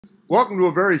Welcome to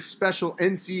a very special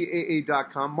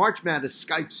NCAA.com March Madness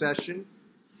Skype session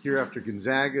here after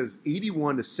Gonzaga's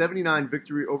 81-79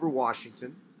 victory over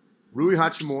Washington. Rui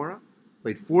Hachimura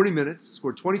played 40 minutes,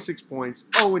 scored 26 points.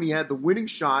 Oh, and he had the winning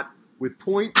shot with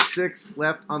 .6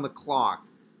 left on the clock.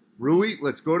 Rui,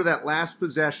 let's go to that last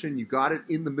possession. You got it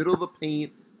in the middle of the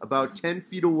paint, about 10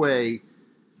 feet away.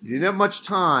 You didn't have much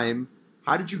time.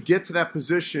 How did you get to that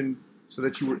position so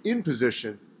that you were in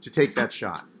position to take that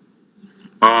shot?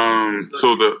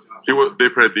 They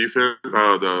played defense,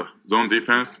 the zone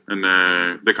defense, and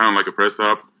they kind of like a press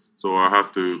up. So I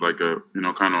have to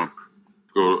kind of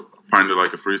go find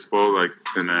a free spot,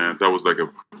 and that was like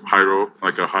a high roll,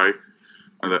 like a high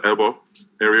at the elbow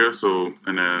area. So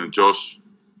and then Josh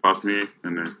passed me,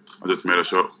 and then I just made a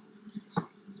shot.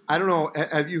 I don't know.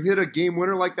 Have you hit a game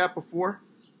winner like that before?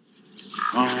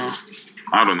 I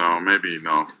don't know. Maybe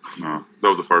no. That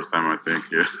was the first time, I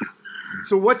think. Yeah.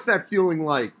 So what's that feeling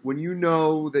like when you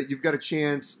know that you've got a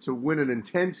chance to win an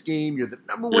intense game, you're the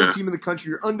number one team in the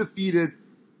country, you're undefeated,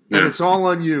 and it's all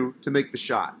on you to make the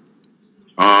shot?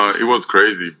 It was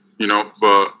crazy,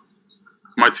 but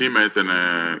my teammates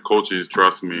and coaches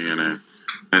trust me,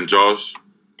 and Josh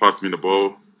passed me the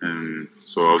ball, and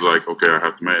so I was like, okay, I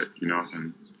have to make it,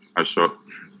 and I shot.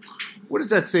 What does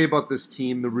that say about this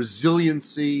team, the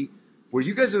resiliency, where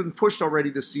you guys have been pushed already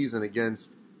this season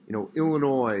against,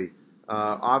 Illinois,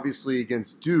 obviously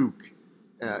against Duke,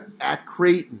 at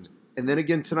Creighton, and then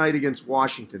again tonight against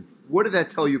Washington. What did that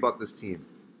tell you about this team?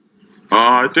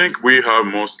 I think we have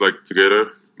most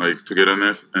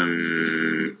togetherness,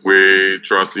 and we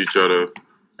trust each other,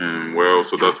 and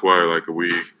so that's why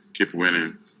we keep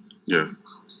winning. Yeah.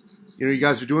 You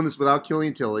guys are doing this without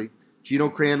Killian Tilly. Gino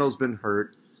Crandall's been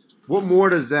hurt. What more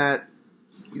does that,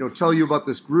 tell you about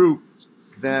this group,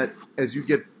 that as you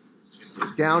get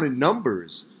down in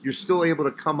numbers, you're still able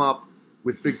to come up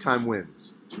with big-time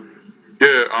wins?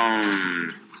 Yeah,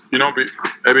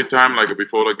 every time,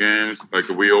 before the games,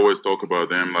 we always talk about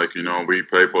them, we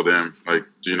play for them,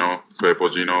 Gino, play for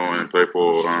Gino, and play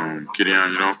for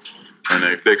Killian, and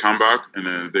if they come back, and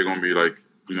then they're going to be,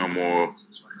 more,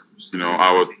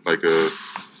 our,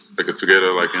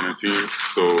 together, in a team,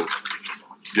 so,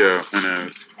 yeah, and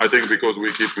then I think because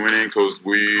we keep winning, because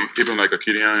we, even a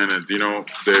Killian and Gino,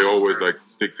 they always,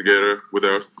 stick together with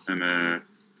us, and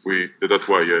that's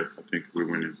why, I think we're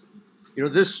winning.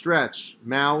 This stretch,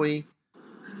 Maui,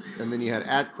 and then you had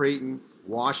at Creighton,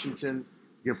 Washington.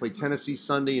 You're going to play Tennessee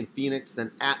Sunday in Phoenix,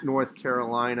 then at North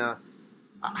Carolina.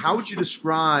 How would you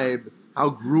describe how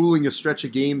grueling a stretch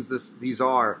of games these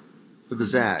are for the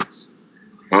Zags?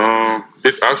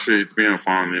 It's being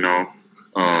fun,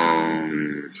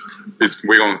 you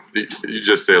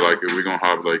just say we're gonna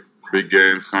have big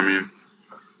games coming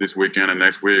this weekend and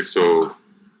next week. So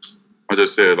I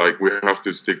just said we have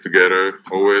to stick together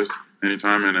always,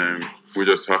 anytime, and then we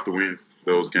just have to win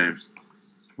those games.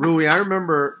 Rui, I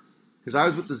remember because I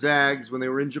was with the Zags when they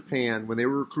were in Japan, when they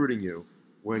were recruiting you,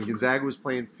 when Gonzaga was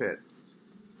playing Pitt.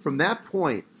 From that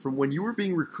point, from when you were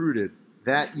being recruited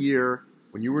that year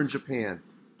when you were in Japan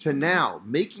to now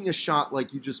making a shot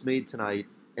like you just made tonight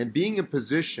and being in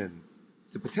position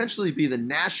to potentially be the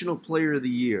National Player of the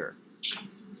Year,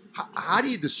 how do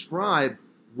you describe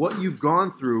what you've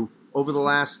gone through over the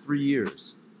last 3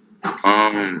 years?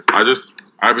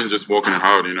 I've been just working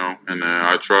hard, and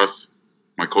I trust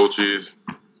my coaches,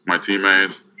 my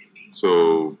teammates.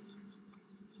 So,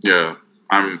 yeah,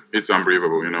 it's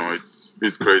unbelievable,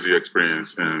 it's crazy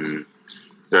experience, and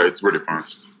yeah, it's really fun.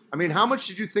 I mean, how much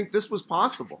did you think this was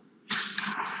possible?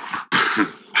 I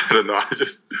don't know.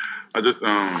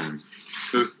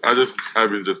 I've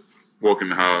been just working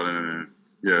hard, and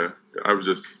I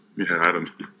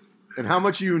don't know. And how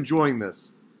much are you enjoying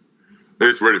this?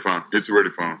 It's really fun.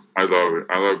 I love it.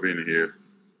 I love being here.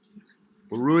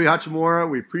 Well, Rui Hachimura,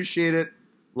 we appreciate it.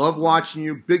 Love watching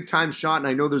you. Big time shot, and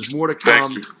I know there's more to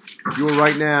come. Thank you. You are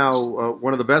right now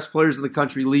one of the best players in the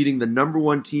country, leading the number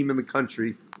one team in the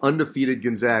country, undefeated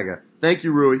Gonzaga. Thank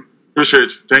you, Rui.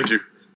 Appreciate you. Thank you.